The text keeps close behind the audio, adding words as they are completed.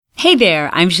Hey there,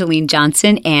 I'm Chalene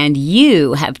Johnson, and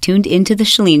you have tuned into The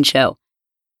Chalene Show.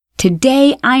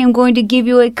 Today, I am going to give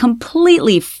you a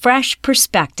completely fresh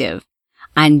perspective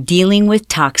on dealing with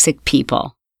toxic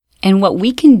people and what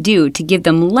we can do to give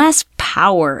them less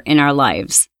power in our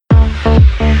lives.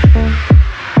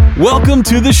 Welcome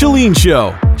to The Chalene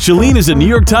Show. Chalene is a New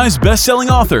York Times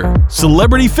bestselling author,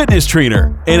 celebrity fitness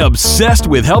trainer, and obsessed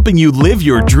with helping you live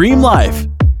your dream life.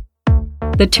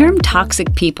 The term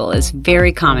toxic people is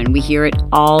very common. We hear it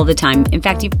all the time. In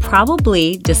fact, you've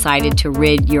probably decided to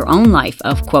rid your own life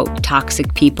of, quote,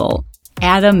 toxic people.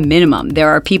 At a minimum, there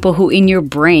are people who in your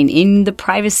brain, in the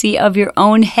privacy of your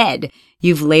own head,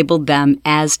 you've labeled them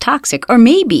as toxic. Or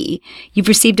maybe you've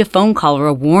received a phone call or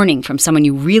a warning from someone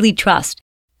you really trust.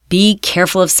 Be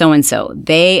careful of so-and-so.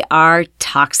 They are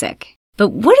toxic. But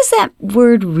what does that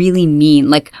word really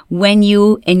mean? Like when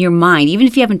you, in your mind, even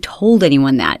if you haven't told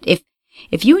anyone that,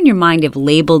 if you in your mind have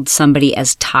labeled somebody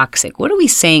as toxic, what are we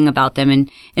saying about them? And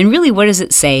really, what does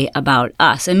it say about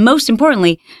us? And most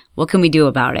importantly, what can we do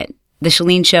about it? The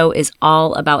Chalene Show is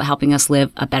all about helping us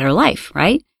live a better life,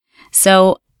 right?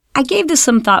 So I gave this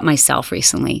some thought myself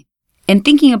recently and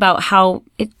thinking about how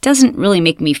it doesn't really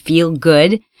make me feel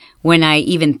good when I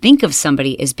even think of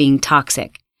somebody as being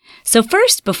toxic. So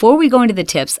first, before we go into the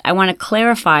tips, I want to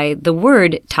clarify the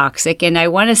word toxic, and I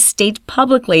want to state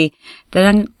publicly that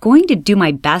I'm going to do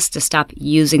my best to stop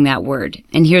using that word.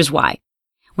 And here's why.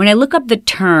 When I look up the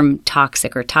term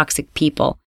toxic or toxic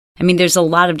people, there's a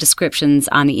lot of descriptions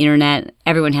on the internet.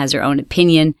 Everyone has their own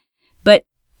opinion. But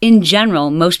in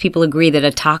general, most people agree that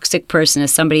a toxic person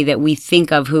is somebody that we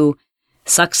think of who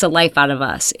sucks the life out of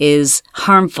us, is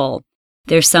harmful.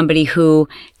 There's somebody who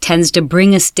tends to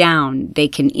bring us down. They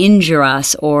can injure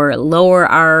us or lower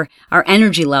our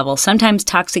energy level. Sometimes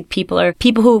toxic people are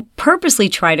people who purposely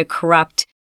try to corrupt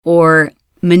or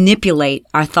manipulate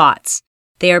our thoughts.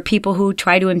 They are people who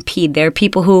try to impede. They're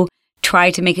people who try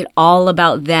to make it all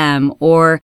about them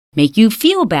or make you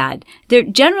feel bad. They're,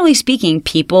 generally speaking,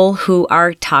 people who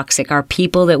are toxic are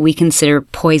people that we consider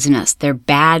poisonous. They're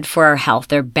bad for our health.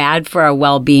 They're bad for our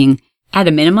well-being. At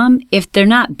a minimum, if they're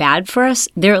not bad for us,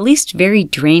 they're at least very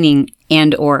draining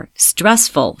and or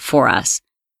stressful for us.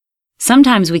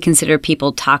 Sometimes we consider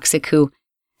people toxic who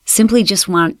simply just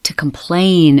want to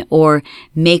complain or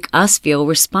make us feel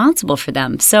responsible for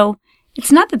them. So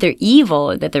it's not that they're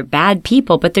evil or that they're bad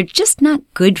people, but they're just not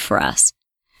good for us.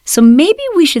 So maybe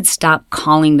we should stop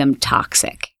calling them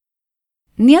toxic.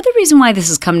 And the other reason why this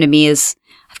has come to me is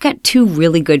I've got two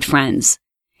really good friends,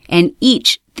 and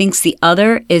each thinks the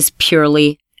other is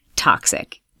purely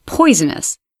toxic,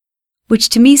 poisonous, which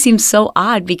to me seems so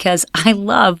odd because I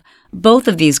love both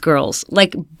of these girls.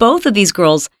 Like both of these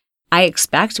girls, I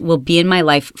expect will be in my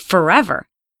life forever.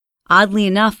 Oddly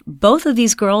enough, both of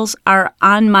these girls are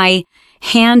on my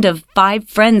hand of 5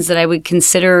 friends that I would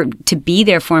consider to be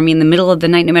there for me in the middle of the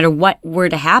night, no matter what were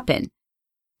to happen.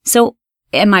 So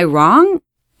am I wrong?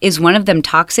 Is one of them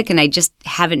toxic and I just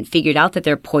haven't figured out that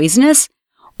they're poisonous?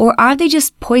 Or are they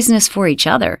just poisonous for each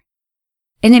other?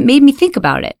 And it made me think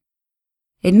about it.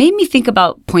 It made me think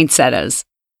about poinsettias,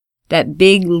 that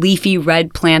big leafy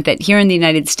red plant that here in the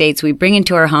United States we bring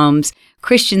into our homes,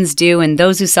 Christians do, and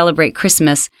those who celebrate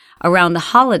Christmas around the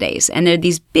holidays. And they're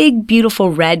these big,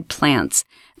 beautiful red plants.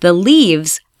 The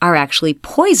leaves are actually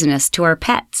poisonous to our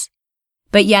pets.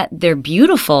 But yet they're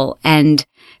beautiful and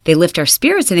they lift our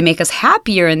spirits and they make us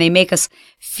happier and they make us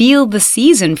feel the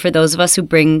season for those of us who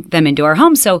bring them into our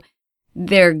home. So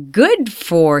they're good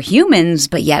for humans,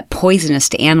 but yet poisonous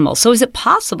to animals. So is it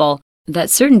possible that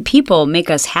certain people make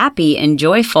us happy and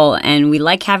joyful and we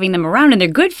like having them around and they're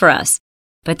good for us,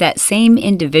 but that same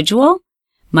individual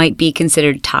might be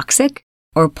considered toxic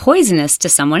or poisonous to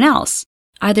someone else?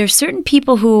 Are there certain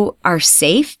people who are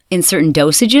safe in certain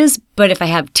dosages, but if I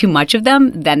have too much of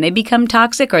them, then they become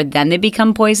toxic or then they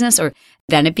become poisonous or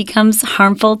then it becomes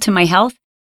harmful to my health?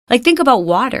 Like think about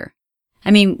water.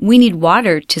 We need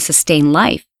water to sustain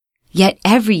life. Yet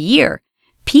every year,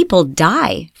 people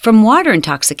die from water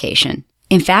intoxication.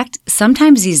 In fact,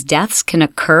 sometimes these deaths can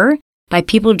occur by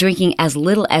people drinking as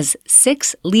little as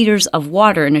 6 liters of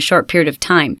water in a short period of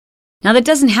time. Now, that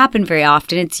doesn't happen very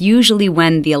often. It's usually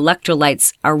when the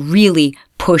electrolytes are really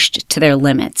pushed to their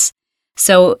limits.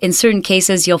 So in certain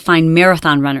cases, you'll find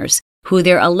marathon runners who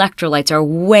their electrolytes are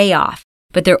way off,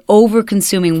 but they're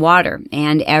over-consuming water.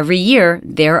 And every year,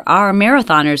 there are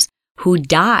marathoners who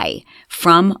die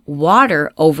from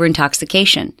water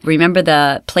over-intoxication. Remember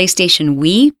the PlayStation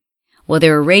Wii? Well,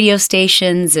 there were radio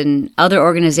stations and other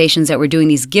organizations that were doing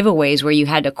these giveaways where you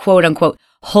had to, quote-unquote,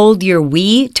 hold your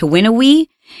Wii to win a Wii.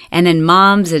 And then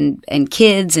moms and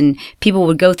kids and people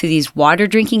would go through these water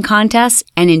drinking contests.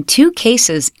 And in 2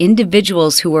 cases,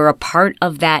 individuals who were a part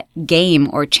of that game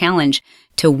or challenge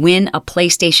to win a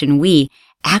PlayStation Wii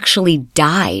actually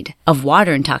died of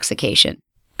water intoxication.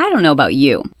 I don't know about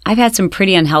you. I've had some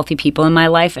pretty unhealthy people in my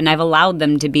life, and I've allowed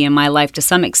them to be in my life to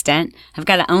some extent. I've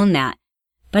got to own that.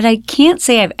 But I can't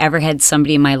say I've ever had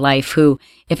somebody in my life who,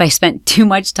 if I spent too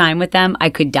much time with them, I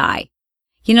could die.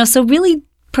 So really,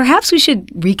 perhaps we should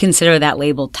reconsider that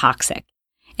label toxic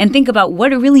and think about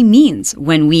what it really means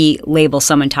when we label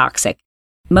someone toxic.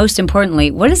 Most importantly,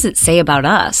 what does it say about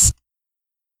us?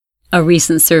 A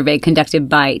recent survey conducted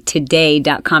by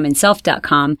Today.com and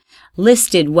Self.com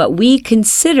listed what we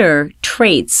consider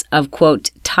traits of,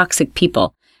 quote, toxic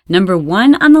people. Number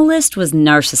 1 on the list was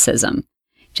narcissism.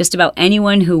 Just about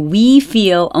anyone who we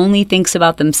feel only thinks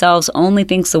about themselves, only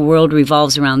thinks the world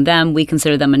revolves around them, we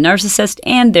consider them a narcissist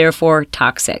and therefore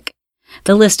toxic.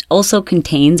 The list also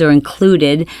contains or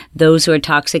included those who are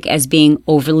toxic as being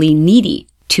overly needy,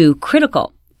 too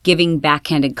critical, giving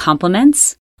backhanded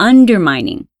compliments,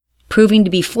 undermining, proving to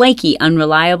be flaky,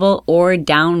 unreliable, or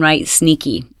downright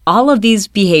sneaky. All of these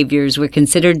behaviors were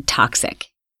considered toxic.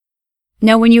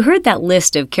 Now, when you heard that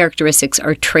list of characteristics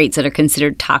or traits that are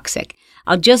considered toxic,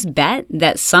 I'll just bet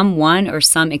that someone or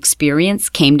some experience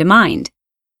came to mind.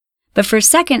 But for a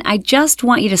second, I just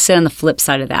want you to sit on the flip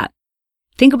side of that.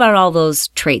 Think about all those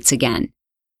traits again.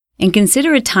 And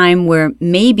consider a time where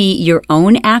maybe your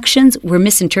own actions were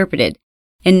misinterpreted.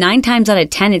 And 9 times out of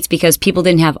 10, it's because people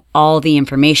didn't have all the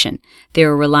information. They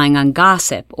were relying on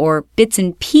gossip or bits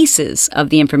and pieces of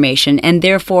the information, and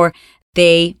therefore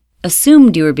they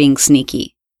assumed you were being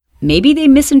sneaky. Maybe they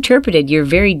misinterpreted your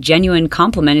very genuine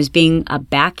compliment as being a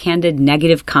backhanded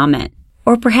negative comment.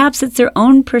 Or perhaps it's their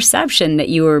own perception that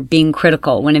you were being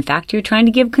critical when in fact you're trying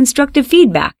to give constructive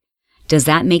feedback. Does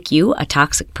that make you a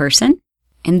toxic person?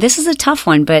 And this is a tough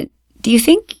one, but do you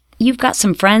think you've got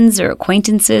some friends or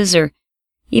acquaintances or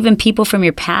even people from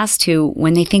your past who,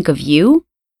 when they think of you,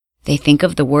 they think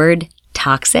of the word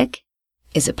toxic?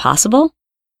 Is it possible?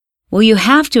 Well, you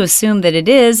have to assume that it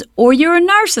is, or you're a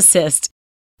narcissist,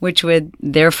 which would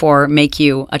therefore make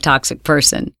you a toxic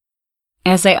person.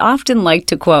 As I often like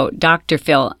to quote Dr.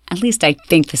 Phil, at least I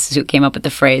think this is who came up with the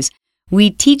phrase,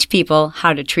 we teach people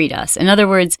how to treat us. In other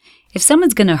words, if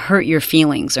someone's going to hurt your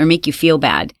feelings or make you feel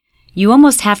bad, you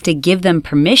almost have to give them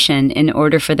permission in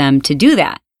order for them to do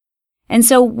that. And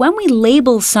so when we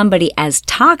label somebody as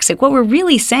toxic, what we're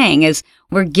really saying is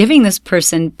we're giving this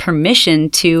person permission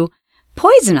to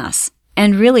poison us.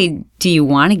 And really, do you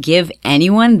want to give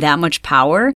anyone that much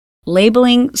power?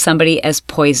 Labeling somebody as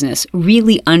poisonous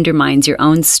really undermines your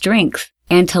own strength.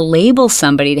 And to label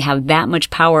somebody to have that much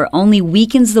power only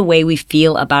weakens the way we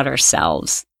feel about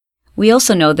ourselves. We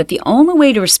also know that the only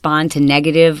way to respond to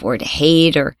negative or to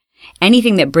hate or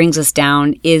anything that brings us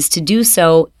down is to do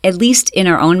so, at least in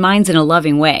our own minds, in a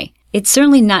loving way. It's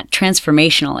certainly not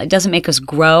transformational. It doesn't make us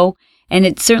grow. And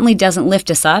it certainly doesn't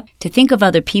lift us up to think of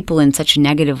other people in such a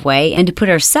negative way and to put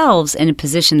ourselves in a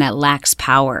position that lacks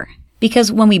power.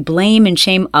 Because when we blame and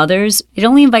shame others, it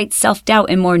only invites self-doubt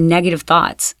and more negative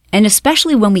thoughts. And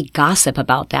especially when we gossip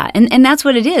about that. And that's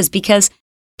what it is, because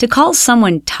to call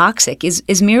someone toxic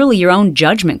is merely your own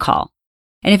judgment call.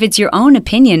 And if it's your own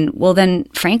opinion, well then,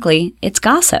 frankly, it's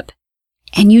gossip.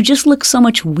 And you just look so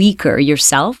much weaker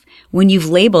yourself when you've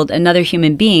labeled another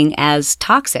human being as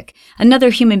toxic. Another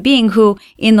human being who,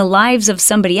 in the lives of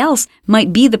somebody else,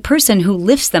 might be the person who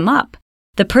lifts them up.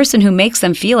 The person who makes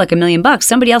them feel like $1 million,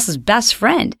 somebody else's best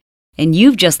friend. And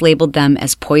you've just labeled them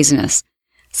as poisonous.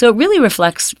 So it really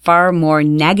reflects far more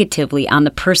negatively on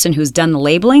the person who's done the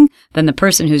labeling than the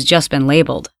person who's just been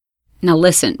labeled. Now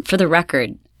listen, for the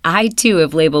record, I too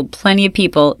have labeled plenty of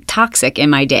people toxic in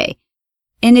my day.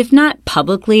 And if not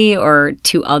publicly or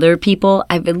to other people,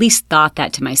 I've at least thought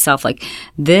that to myself, like,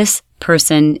 this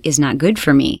person is not good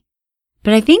for me.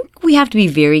 But I think we have to be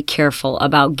very careful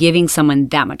about giving someone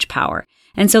that much power.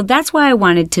 And so that's why I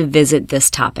wanted to visit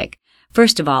this topic.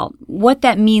 First of all, what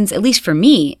that means, at least for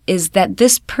me, is that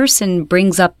this person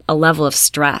brings up a level of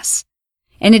stress.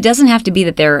 And it doesn't have to be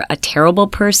that they're a terrible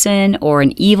person or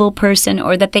an evil person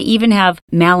or that they even have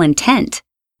malintent.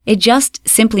 It just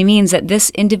simply means that this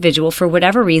individual, for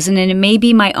whatever reason, and it may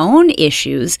be my own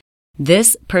issues,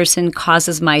 this person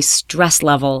causes my stress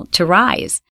level to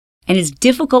rise. And it's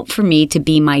difficult for me to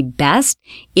be my best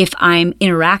if I'm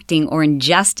interacting or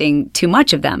ingesting too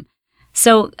much of them.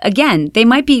 So again, they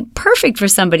might be perfect for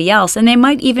somebody else and they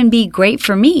might even be great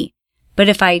for me. But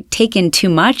if I take in too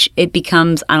much, it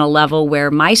becomes on a level where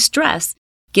my stress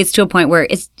gets to a point where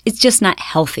it's just not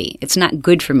healthy. It's not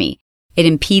good for me. It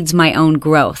impedes my own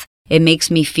growth. it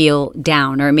makes me feel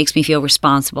down, or it makes me feel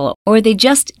responsible, or they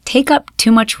just take up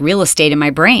too much real estate in my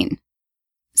brain.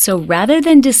 So rather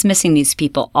than dismissing these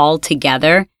people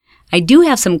altogether, I do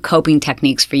have some coping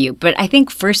techniques for you, but I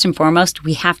think first and foremost,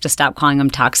 we have to stop calling them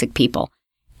toxic people.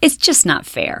 It's just not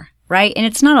fair, right? And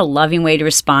it's not a loving way to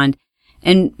respond.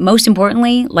 And most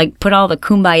importantly, like, put all the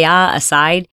kumbaya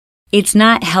aside, it's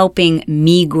not helping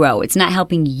me grow. It's not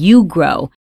helping you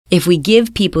grow if we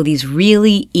give people these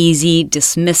really easy,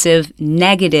 dismissive,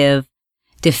 negative,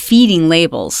 defeating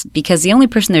labels, because the only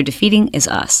person they're defeating is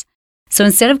us. So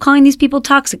instead of calling these people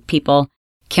toxic people,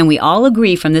 can we all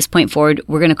agree from this point forward,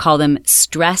 we're going to call them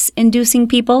stress-inducing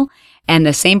people? And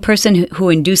the same person who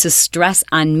induces stress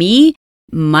on me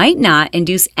might not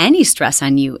induce any stress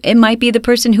on you. It might be the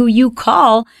person who you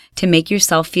call to make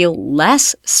yourself feel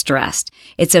less stressed.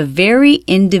 It's a very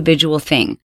individual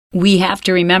thing. We have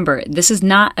to remember, this is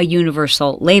not a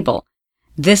universal label.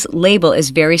 This label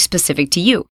is very specific to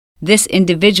you. This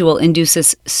individual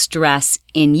induces stress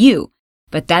in you.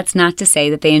 But that's not to say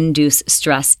that they induce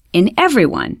stress in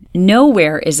everyone.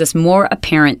 Nowhere is this more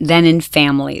apparent than in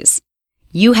families.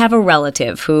 You have a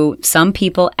relative who some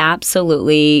people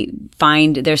absolutely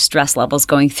find their stress levels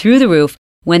going through the roof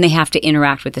when they have to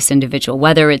interact with this individual,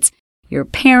 whether it's your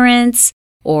parents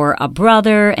or a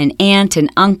brother, an aunt, an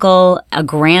uncle, a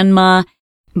grandma.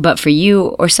 But for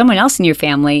you or someone else in your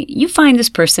family, you find this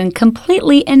person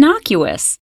completely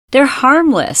innocuous. They're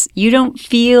harmless. You don't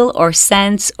feel or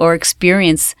sense or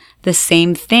experience the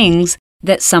same things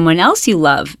that someone else you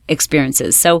love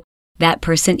experiences. So that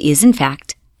person is, in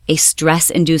fact, a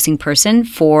stress-inducing person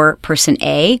for person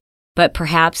A, but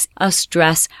perhaps a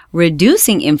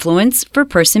stress-reducing influence for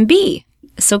person B.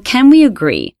 So can we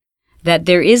agree that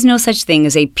there is no such thing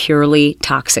as a purely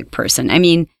toxic person? I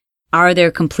mean, are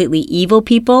there completely evil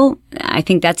people? I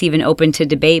think that's even open to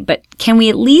debate, but can we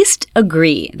at least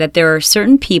agree that there are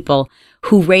certain people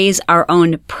who raise our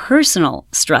own personal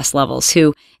stress levels,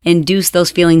 who induce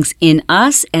those feelings in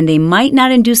us, and they might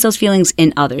not induce those feelings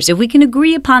in others? If we can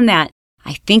agree upon that,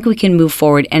 I think we can move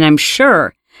forward, and I'm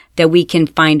sure that we can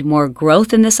find more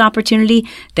growth in this opportunity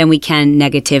than we can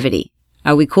negativity.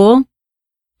 Are we cool?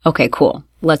 Okay, cool.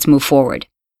 Let's move forward.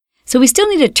 So we still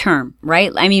need a term,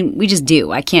 right? I mean, we just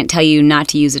do. I can't tell you not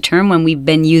to use a term when we've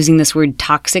been using this word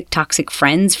toxic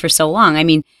friends for so long. I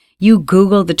mean, you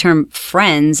Google the term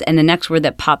friends and the next word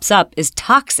that pops up is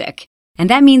toxic. And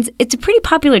that means it's a pretty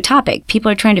popular topic.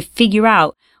 People are trying to figure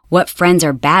out what friends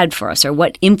are bad for us or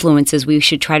what influences we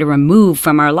should try to remove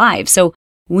from our lives. So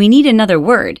we need another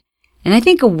word. And I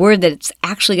think a word that's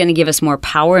actually going to give us more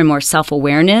power and more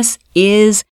self-awareness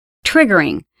is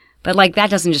triggering. But like, that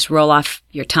doesn't just roll off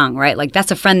your tongue, right? Like, that's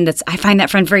a friend I find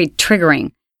that friend very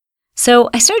triggering. So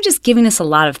I started just giving this a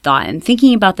lot of thought and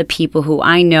thinking about the people who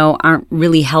I know aren't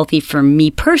really healthy for me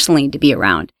personally to be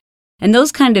around. And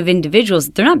those kind of individuals,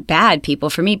 they're not bad people.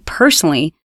 For me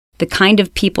personally, the kind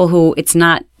of people who it's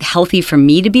not healthy for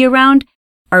me to be around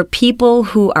are people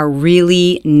who are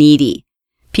really needy.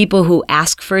 People who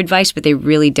ask for advice, but they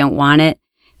really don't want it.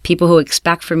 People who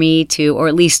expect for me to, or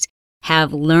at least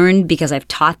have learned because I've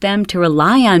taught them to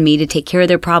rely on me to take care of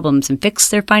their problems and fix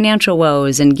their financial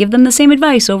woes and give them the same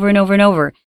advice over and over and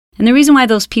over. And the reason why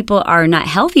those people are not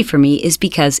healthy for me is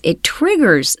because it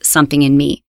triggers something in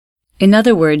me. In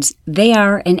other words, they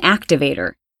are an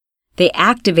activator. They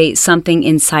activate something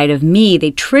inside of me.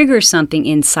 They trigger something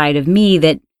inside of me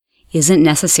that isn't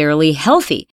necessarily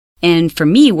healthy. And for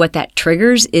me, what that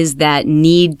triggers is that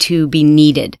need to be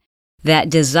needed.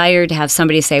 That desire to have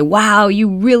somebody say, wow, you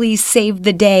really saved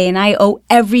the day and I owe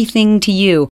everything to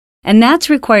you. And that's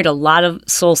required a lot of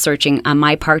soul searching on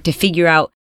my part to figure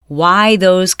out why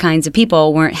those kinds of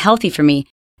people weren't healthy for me.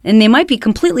 And they might be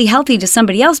completely healthy to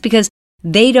somebody else because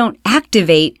they don't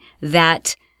activate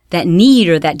that need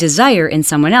or that desire in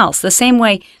someone else. The same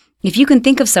way, if you can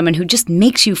think of someone who just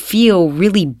makes you feel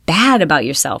really bad about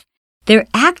yourself, they're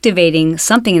activating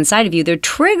something inside of you. They're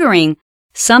triggering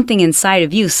something inside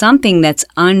of you, something that's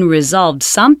unresolved,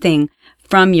 something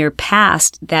from your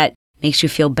past that makes you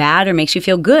feel bad or makes you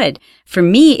feel good. For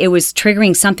me, it was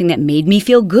triggering something that made me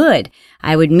feel good.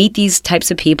 I would meet these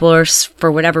types of people or for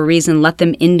whatever reason, let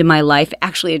them into my life,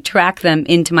 actually attract them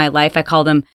into my life. I call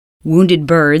them wounded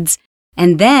birds.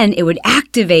 And then it would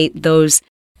activate those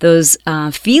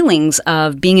feelings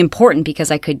of being important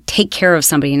because I could take care of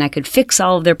somebody and I could fix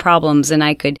all of their problems and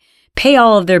I could pay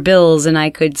all of their bills and I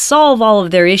could solve all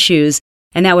of their issues.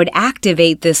 And that would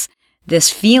activate this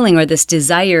feeling or this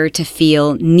desire to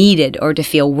feel needed or to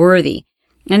feel worthy.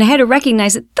 And I had to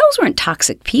recognize that those weren't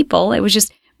toxic people. It was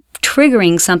just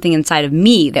triggering something inside of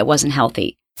me that wasn't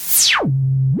healthy.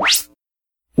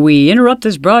 we interrupt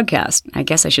this broadcast. I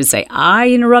guess I should say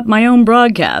I interrupt my own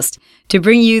broadcast to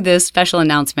bring you this special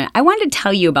announcement. I wanted to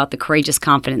tell you about the Courageous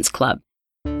Confidence Club.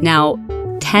 Now,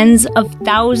 tens of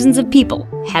thousands of people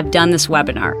have done this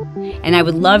webinar, and I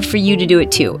would love for you to do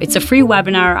it too. It's a free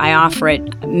webinar. I offer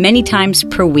it many times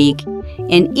per week,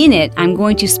 and in it, I'm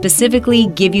going to specifically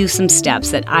give you some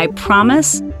steps that I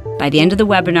promise by the end of the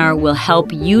webinar will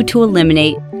help you to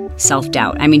eliminate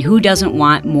self-doubt. I mean, who doesn't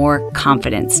want more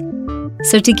confidence?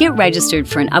 So to get registered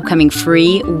for an upcoming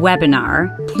free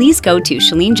webinar, please go to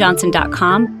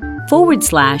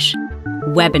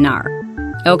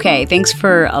ChaleneJohnson.com/webinar. Okay, thanks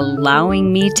for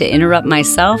allowing me to interrupt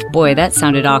myself. Boy, that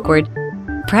sounded awkward.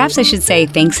 Perhaps I should say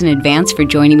thanks in advance for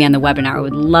joining me on the webinar. I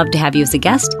would love to have you as a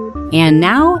guest. And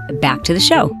now, back to the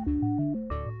show.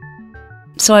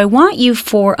 So I want you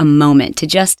for a moment to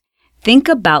just think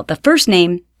about the first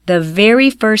name, the very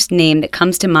first name that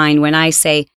comes to mind when I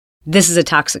say, this is a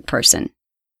toxic person.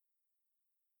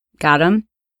 Got 'em?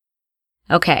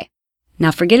 Okay.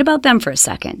 Now forget about them for a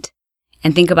second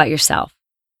and think about yourself.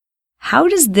 How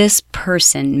does this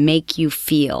person make you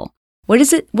feel? What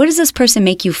does this person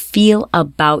make you feel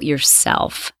about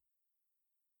yourself?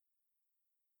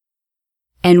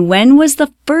 And when was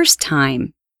the first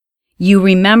time you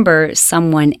remember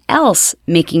someone else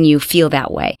making you feel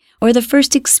that way? Or the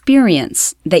first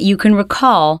experience that you can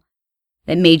recall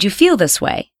that made you feel this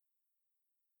way?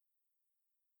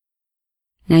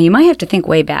 Now, you might have to think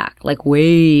way back. Like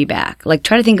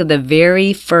try to think of the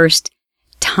very first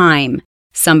time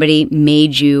somebody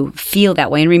made you feel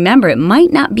that way. And remember, it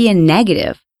might not be a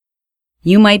negative.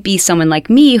 You might be someone like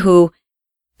me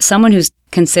someone who's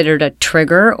considered a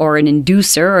trigger or an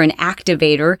inducer or an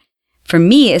activator. For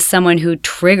me, is someone who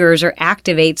triggers or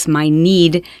activates my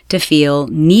need to feel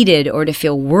needed or to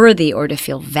feel worthy or to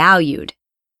feel valued.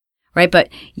 Right? But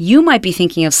you might be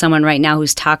thinking of someone right now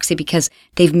who's toxic because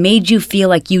they've made you feel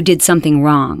like you did something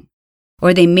wrong,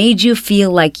 or they made you feel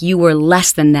like you were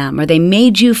less than them, or they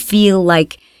made you feel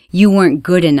like you weren't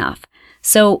good enough.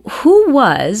 So who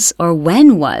was or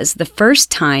when was the first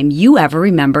time you ever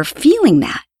remember feeling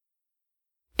that?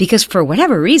 Because for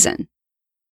whatever reason,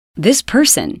 this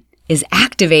person is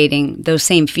activating those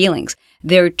same feelings.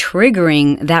 They're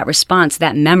triggering that response,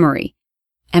 that memory.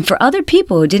 And for other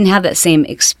people who didn't have that same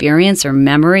experience or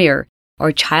memory or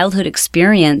childhood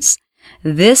experience,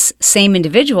 this same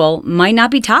individual might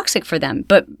not be toxic for them.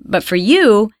 But for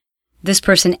you, this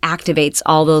person activates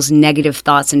all those negative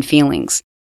thoughts and feelings.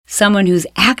 Someone who's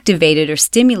activated or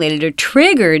stimulated or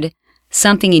triggered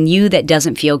something in you that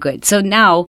doesn't feel good. So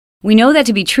now we know that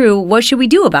to be true. What should we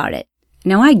do about it?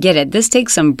 Now, I get it. This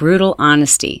takes some brutal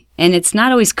honesty, and it's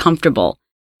not always comfortable.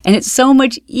 And it's so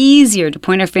much easier to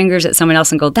point our fingers at someone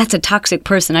else and go, that's a toxic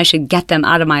person. I should get them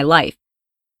out of my life.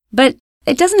 But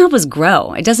it doesn't help us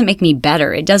grow. It doesn't make me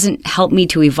better. It doesn't help me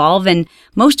to evolve. And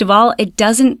most of all, it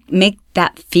doesn't make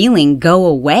that feeling go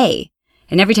away.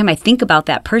 And every time I think about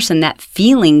that person, that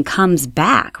feeling comes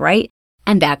back, right?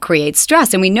 And that creates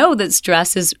stress. And we know that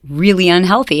stress is really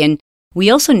unhealthy. And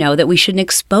we also know that we shouldn't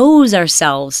expose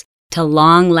ourselves to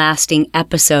long-lasting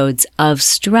episodes of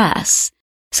stress.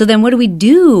 So then what do we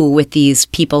do with these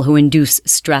people who induce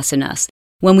stress in us?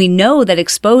 When we know that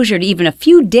exposure to even a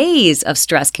few days of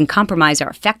stress can compromise our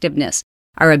effectiveness,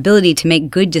 our ability to make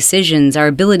good decisions, our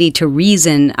ability to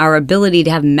reason, our ability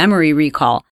to have memory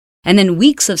recall, and then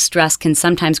weeks of stress can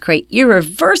sometimes create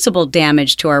irreversible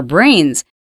damage to our brains,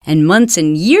 and months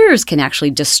and years can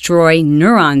actually destroy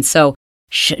neurons. So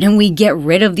shouldn't we get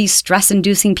rid of these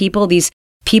stress-inducing people, these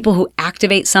people who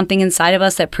activate something inside of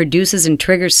us that produces and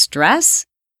triggers stress?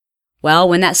 Well,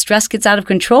 when that stress gets out of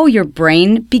control, your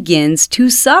brain begins to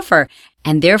suffer,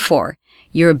 and therefore,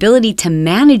 your ability to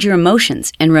manage your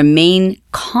emotions and remain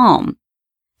calm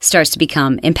starts to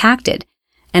become impacted.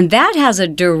 And that has a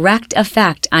direct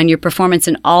effect on your performance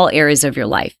in all areas of your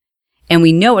life. And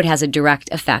we know it has a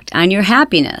direct effect on your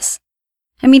happiness.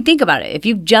 I mean, think about it. If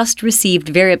you've just received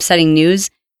very upsetting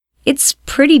news, it's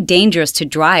pretty dangerous to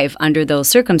drive under those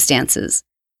circumstances.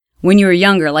 When you were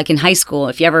younger, like in high school,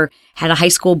 if you ever had a high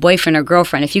school boyfriend or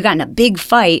girlfriend, if you got in a big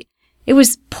fight, it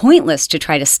was pointless to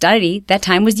try to study. That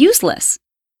time was useless.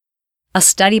 A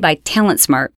study by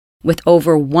TalentSmart with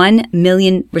over 1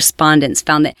 million respondents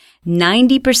found that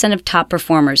 90% of top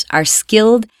performers are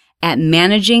skilled at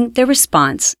managing their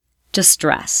response to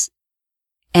stress.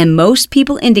 And most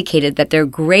people indicated that their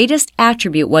greatest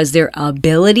attribute was their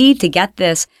ability to, get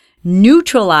this,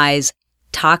 neutralize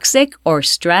toxic or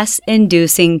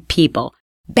stress-inducing people.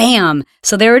 Bam!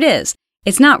 So there it is.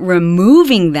 It's not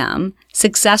removing them.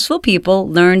 Successful people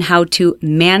learn how to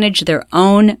manage their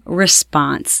own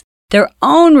response. Their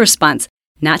own response.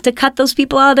 not to cut those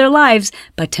people out of their lives,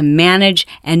 but to manage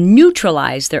and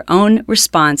neutralize their own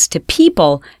response to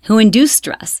people who induce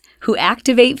stress, who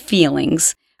activate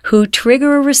feelings, who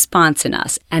trigger a response in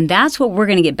us. And that's what we're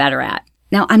going to get better at.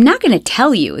 Now, I'm not going to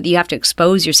tell you that you have to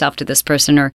expose yourself to this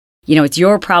person or, it's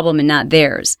your problem and not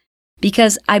theirs.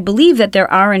 Because I believe that there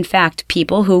are, in fact,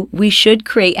 people who we should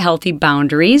create healthy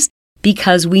boundaries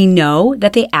because we know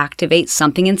that they activate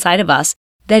something inside of us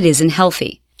that isn't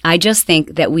healthy. I just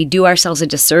think that we do ourselves a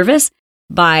disservice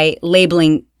by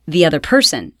labeling the other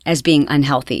person as being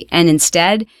unhealthy. And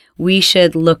instead, we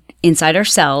should look inside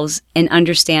ourselves and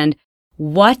understand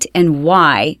what and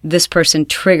why this person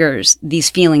triggers these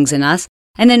feelings in us,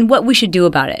 and then what we should do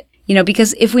about it.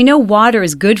 Because if we know water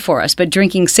is good for us, but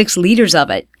drinking 6 liters of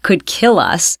it could kill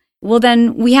us, well,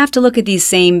 then we have to look at these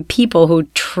same people who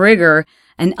trigger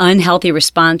an unhealthy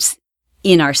response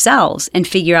in ourselves and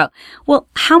figure out, well,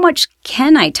 how much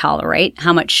can I tolerate?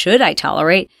 How much should I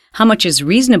tolerate? How much is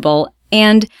reasonable?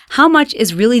 And how much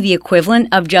is really the equivalent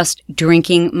of just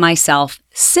drinking myself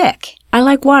sick? I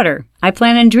like water. I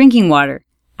plan on drinking water.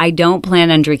 I don't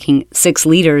plan on drinking 6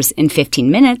 liters in 15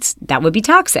 minutes. That would be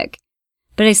toxic.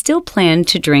 But I still plan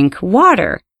to drink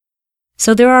water.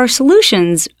 So there are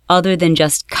solutions other than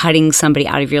just cutting somebody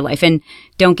out of your life. And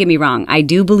don't get me wrong, I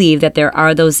do believe that there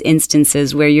are those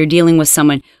instances where you're dealing with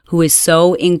someone who is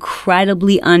so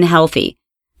incredibly unhealthy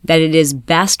that it is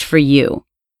best for you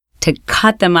to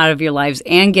cut them out of your lives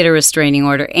and get a restraining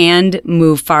order and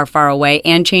move far, far away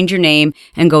and change your name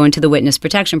and go into the witness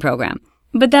protection program.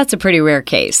 But that's a pretty rare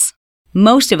case.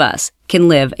 Most of us can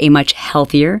live a much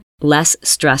healthier, less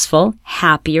stressful,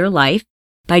 happier life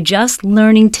by just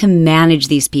learning to manage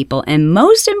these people and,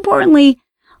 most importantly,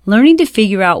 learning to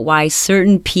figure out why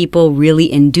certain people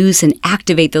really induce and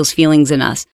activate those feelings in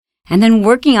us, and then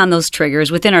working on those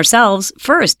triggers within ourselves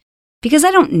first. Because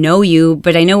I don't know you,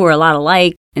 but I know we're a lot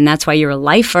alike, and that's why you're a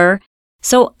lifer.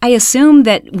 So I assume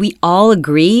that we all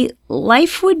agree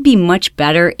life would be much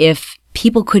better if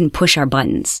people couldn't push our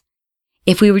buttons.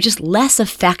 If we were just less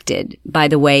affected by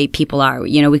the way people are,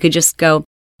 we could just go,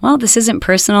 well, this isn't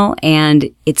personal and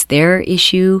it's their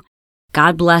issue.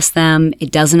 God bless them.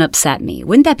 It doesn't upset me.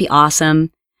 Wouldn't that be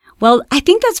awesome? Well, I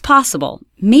think that's possible.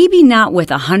 Maybe not with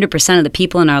 100% of the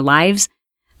people in our lives,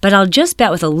 but I'll just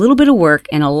bet with a little bit of work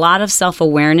and a lot of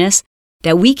self-awareness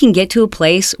that we can get to a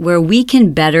place where we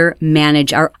can better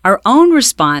manage our own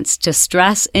response to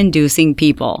stress-inducing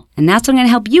people. And that's what I'm going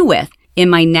to help you with in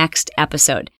my next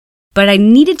episode. But I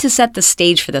needed to set the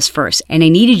stage for this first, and I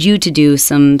needed you to do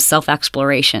some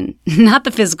self-exploration, not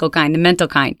the physical kind, the mental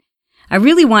kind. I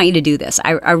really want you to do this.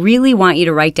 I really want you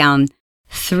to write down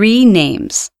 3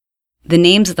 names, the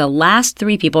names of the last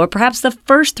 3 people, or perhaps the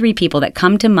first 3 people that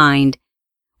come to mind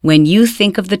when you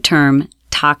think of the term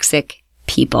toxic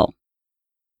people.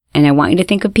 And I want you to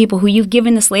think of people who you've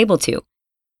given this label to.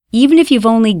 Even if you've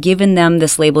only given them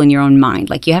this label in your own mind,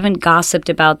 like you haven't gossiped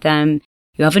about them,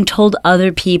 you haven't told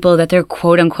other people that they're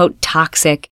quote unquote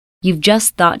toxic, you've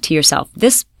just thought to yourself,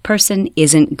 this person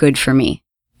isn't good for me.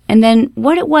 And then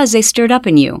what it was they stirred up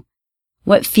in you.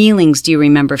 What feelings do you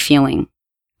remember feeling?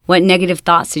 What negative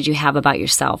thoughts did you have about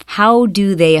yourself? How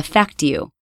do they affect you?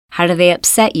 How do they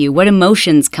upset you? What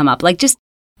emotions come up? Just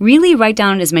really write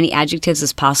down as many adjectives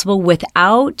as possible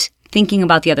without thinking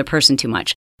about the other person too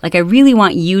much. I really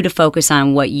want you to focus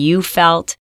on what you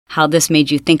felt, how this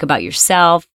made you think about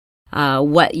yourself,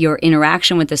 what your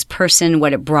interaction with this person,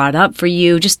 what it brought up for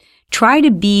you. Just try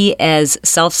to be as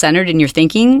self-centered in your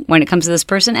thinking when it comes to this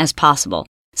person as possible.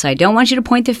 So I don't want you to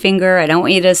point the finger. I don't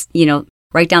want you to,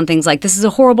 write down things like, this is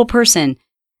a horrible person.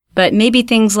 But maybe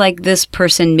things like, this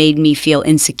person made me feel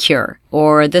insecure,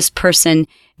 or this person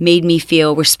made me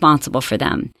feel responsible for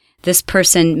them. This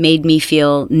person made me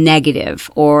feel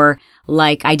negative, or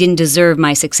like I didn't deserve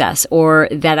my success, or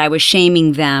that I was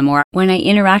shaming them, or when I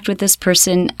interact with this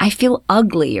person, I feel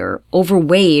ugly or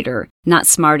overweight or not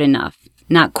smart enough,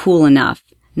 not cool enough,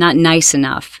 not nice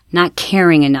enough, not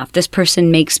caring enough. This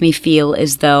person makes me feel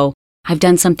as though I've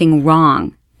done something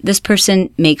wrong. This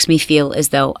person makes me feel as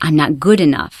though I'm not good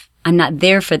enough, I'm not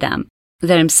there for them,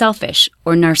 that I'm selfish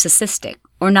or narcissistic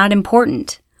or not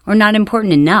important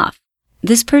enough.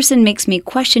 This person makes me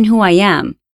question who I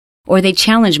am, or they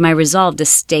challenge my resolve to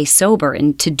stay sober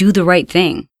and to do the right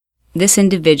thing. This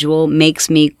individual makes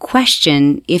me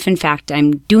question if in fact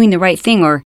I'm doing the right thing,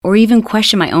 or even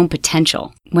question my own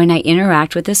potential. When I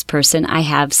interact with this person, I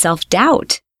have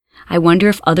self-doubt. I wonder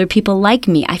if other people like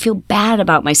me. I feel bad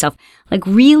about myself.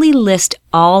 Really list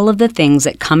all of the things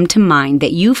that come to mind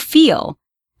that you feel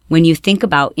when you think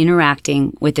about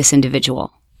interacting with this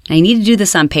individual. Now, you need to do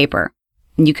this on paper.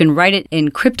 And you can write it in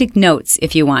cryptic notes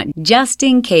if you want, just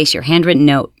in case your handwritten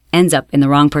note ends up in the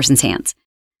wrong person's hands.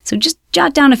 So just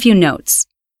jot down a few notes.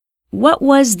 What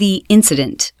was the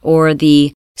incident or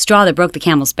the straw that broke the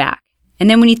camel's back? And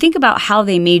then when you think about how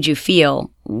they made you feel,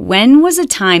 when was a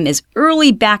time as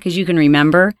early back as you can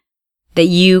remember that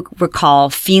you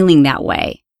recall feeling that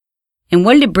way? And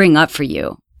what did it bring up for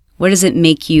you? What does it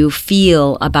make you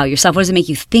feel about yourself? What does it make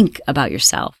you think about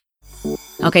yourself?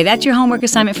 Okay, that's your homework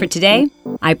assignment for today.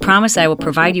 I promise I will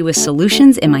provide you with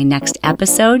solutions in my next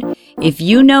episode. If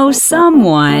you know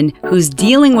someone who's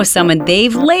dealing with someone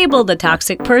they've labeled a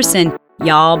toxic person,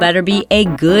 y'all better be a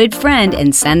good friend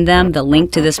and send them the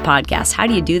link to this podcast. How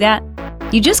do you do that?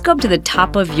 You just go up to the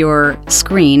top of your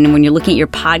screen when you're looking at your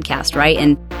podcast, right?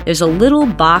 And there's a little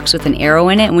box with an arrow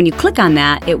in it. And when you click on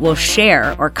that, it will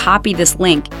share or copy this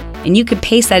link. And you could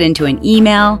paste that into an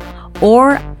email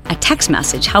or a text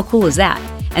message. How cool is that?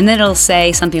 And then it'll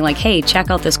say something like, hey, check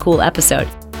out this cool episode.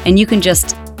 And you can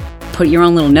just put your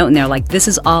own little note in there like, this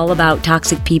is all about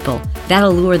toxic people.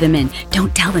 That'll lure them in.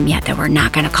 Don't tell them yet that we're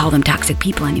not going to call them toxic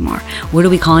people anymore. What are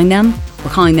we calling them?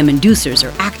 We're calling them inducers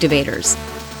or activators,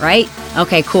 right?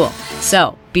 Okay, cool.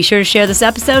 So be sure to share this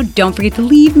episode. Don't forget to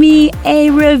leave me a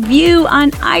review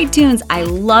on iTunes. I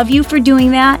love you for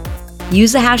doing that.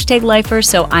 Use the hashtag Lifer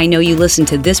so I know you listened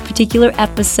to this particular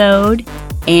episode.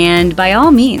 And by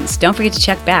all means, don't forget to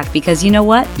check back because you know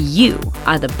what? You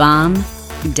are the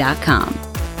bomb.com.